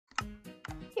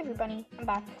everybody, I'm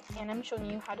back, and I'm showing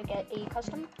you how to get a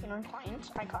custom Lunar client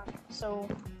icon. So,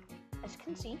 as you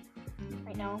can see,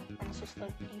 right now, it's just the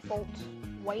default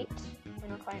white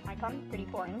Lunar client icon, pretty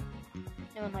boring.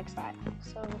 No one likes that.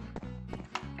 So,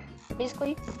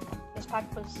 basically, this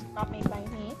pack was not made by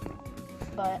me,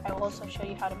 but I will also show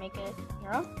you how to make it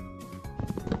your own.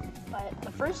 But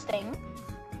the first thing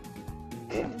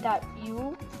that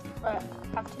you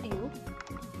have to do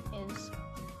is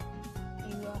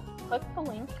click the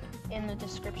link in the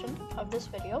description of this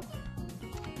video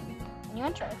and you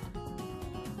enter it.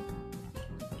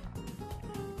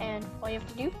 And all you have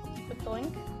to do is click the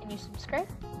link and you subscribe.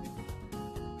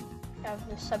 You have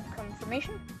the sub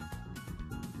confirmation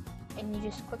and you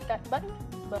just click that button,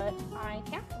 but I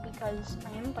can't because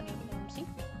I am Bunny AMC.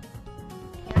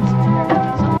 Can't subscribe to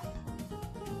myself.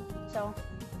 So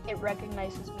it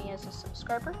recognizes me as a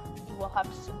subscriber. You will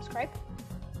have to subscribe.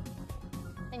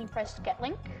 Then you press get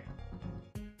link.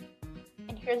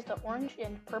 And here's the orange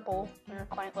and purple Lunar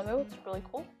client logo. It's really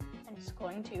cool, and it's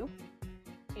glowing too.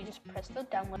 So you just press the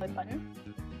download button,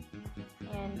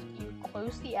 and you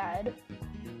close the ad,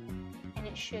 and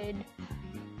it should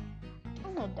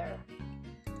download there.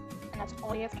 And that's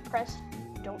all you have to press.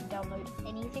 Don't download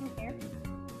anything here.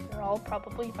 They're all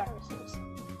probably viruses.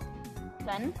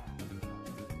 Then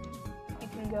you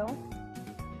can go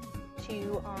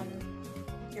to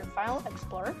your file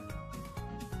explorer.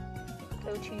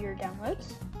 Go to your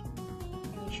downloads,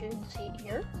 and you should see it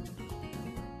here.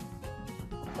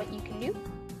 What you can do,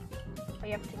 all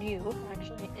you have to do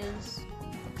actually is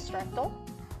extract all,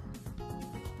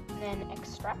 and then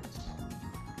extract.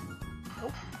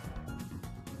 Nope.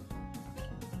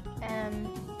 And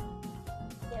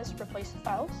yes, replace the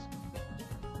files.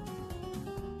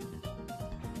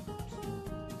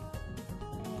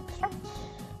 And extract.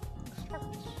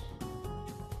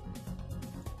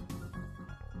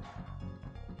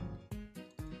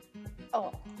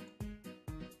 Oh.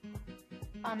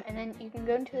 And then you can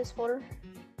go into this folder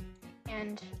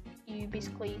and you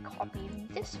basically copy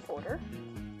this folder.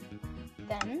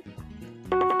 Then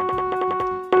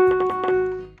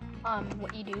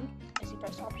what you do is you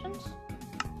press options,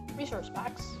 resource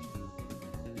pack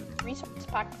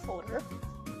folder,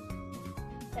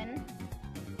 then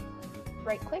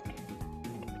right click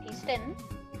and paste in,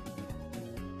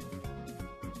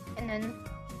 and then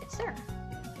it's there.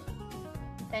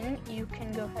 Then you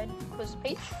can go ahead, close the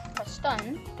page, press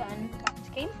done, then back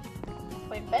to game,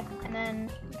 wait a bit, and then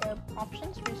go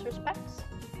options, resource packs,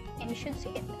 and you should see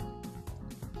it.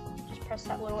 Just press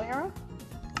that little arrow,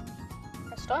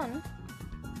 press done,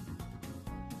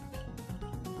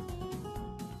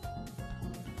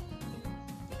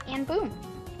 and boom,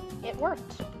 it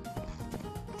worked.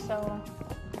 So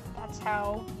that's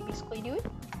how you basically do it.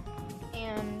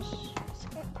 And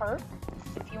second part,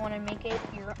 if you want to make it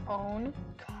your own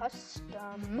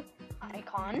custom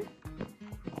icon,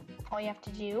 all you have to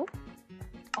do,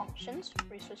 options,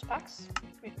 resource pack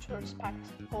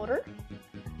folder,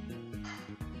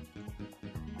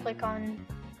 click on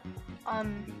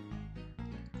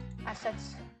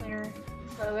assets Lunar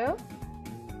logo,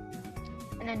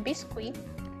 and then basically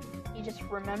you just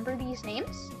remember these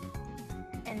names,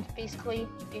 and basically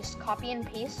you just copy and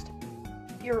paste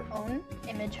your own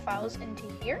image files into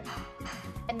here,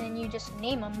 and then you just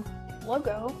name them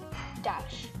logo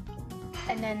dash,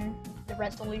 and then the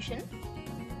resolution,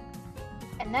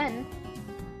 and then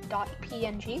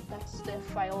 .png, that's the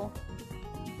file,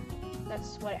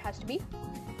 that's what it has to be,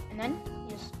 and then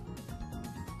you just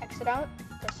exit out,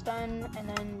 press done, and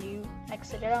then you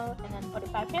exit it out, and then put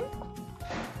it back in,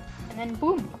 and then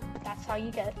boom, that's how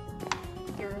you get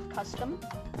your custom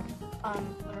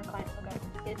Lunar client logo.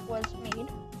 It was made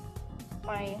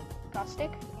by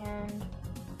Ghostic and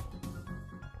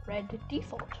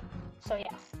Reddefault. So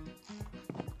yeah.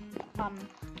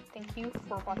 Thank you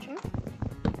for watching.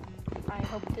 I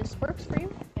hope this works for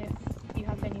you. If you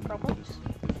have any problems,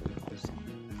 just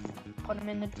put them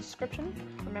in the description.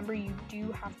 Remember, you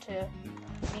do have to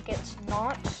make it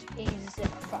not a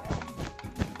zip file.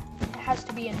 It has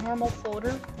to be a normal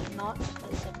folder, not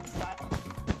a zip file.